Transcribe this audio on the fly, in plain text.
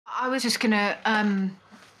I was just gonna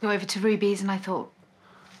go over to Ruby's, and I thought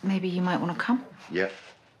maybe you might want to come. Yeah.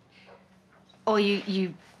 Or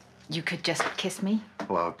you could just kiss me.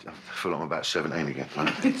 Well, I feel like I'm about 17 again.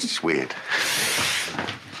 It's weird.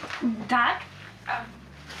 Dad?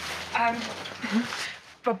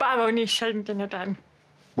 But I'm only shaving again.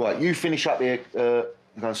 Right, you finish up here, go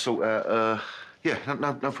and sort out, yeah,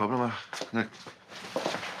 no problem.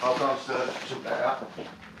 I'll go and sort that out.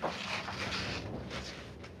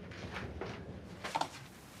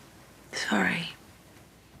 Sorry.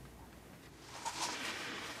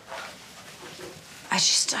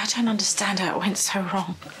 I don't understand how it went so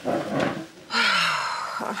wrong.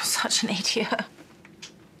 I was such an idiot.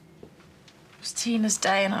 It was Tina's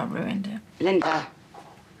day and I ruined it. Linda,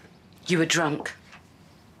 you were drunk.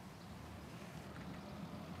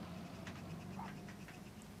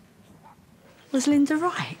 Was Linda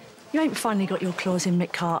right? You ain't finally got your claws in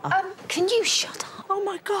Mick Carter. Can you shut up? Oh,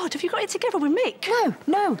 my God, have you got it together with Mick?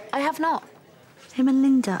 No, I have not. Him and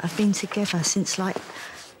Linda have been together since, like,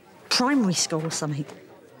 primary school or something.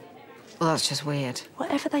 Well, that's just weird.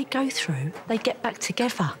 Whatever they go through, they get back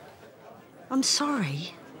together. I'm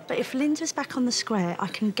sorry, but if Linda's back on the square, I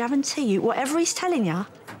can guarantee you, whatever he's telling you,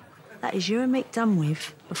 that is you and Mick done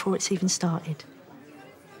with before it's even started.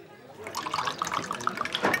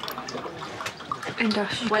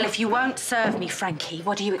 Well, if you won't serve me, Frankie,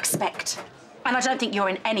 what do you expect? And I don't think you're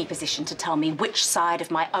in any position to tell me which side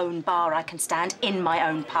of my own bar I can stand in my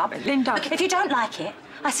own pub. Linda... Look, if you don't like it,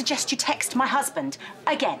 I suggest you text my husband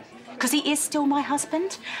again, because he is still my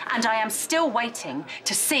husband, and I am still waiting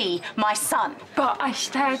to see my son. But I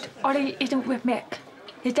said Ollie isn't with Mick.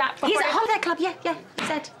 Is that... He's at Holiday Club, yeah, he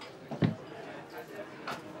said.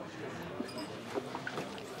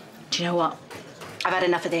 Do you know what? I've had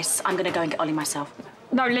enough of this. I'm going to go and get Ollie myself.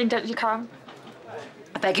 No, Linda, you can't.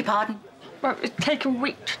 I beg your pardon? Well, it's taken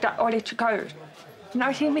weeks for that Ollie to go. You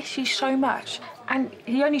know, he misses you so much, and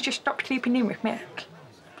he only just stopped sleeping in with Mick.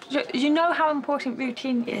 You know how important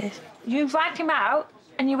routine is. You write him out,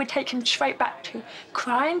 and you would take him straight back to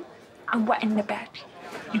crying and wetting the bed.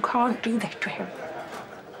 You can't do this to him.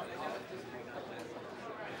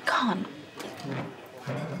 Can't?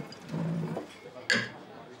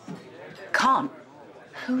 Can't?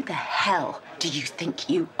 Who the hell do you think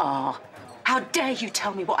you are? How dare you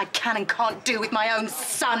tell me what I can and can't do with my own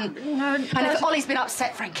son? No, and if Ollie's been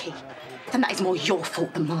upset, Frankie, then that is more your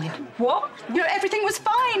fault than mine. What? You know, everything was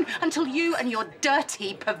fine until you and your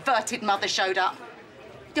dirty, perverted mother showed up.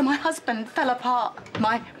 Then my husband fell apart.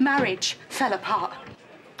 My marriage fell apart.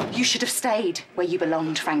 You should have stayed where you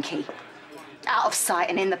belonged, Frankie. Out of sight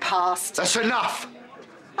and in the past. That's enough!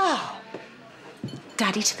 Oh.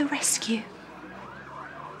 Daddy to the rescue.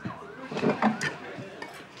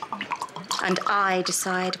 And I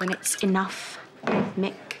decide when it's enough,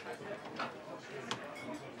 Mick.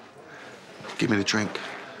 Give me the drink.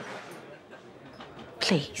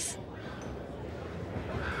 Please.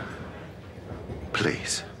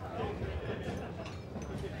 Please.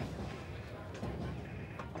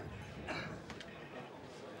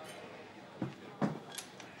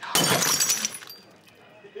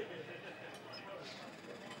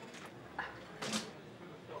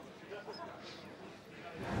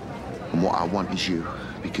 And what I want is you,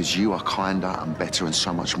 because you are kinder and better and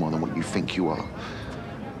so much more than what you think you are.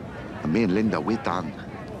 And me and Linda, we're done.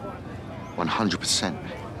 100%.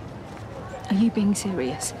 Are you being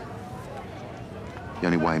serious? The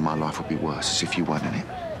only way my life would be worse is if you weren't in it.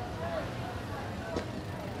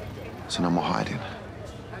 So no more hiding.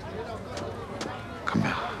 Come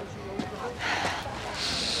here.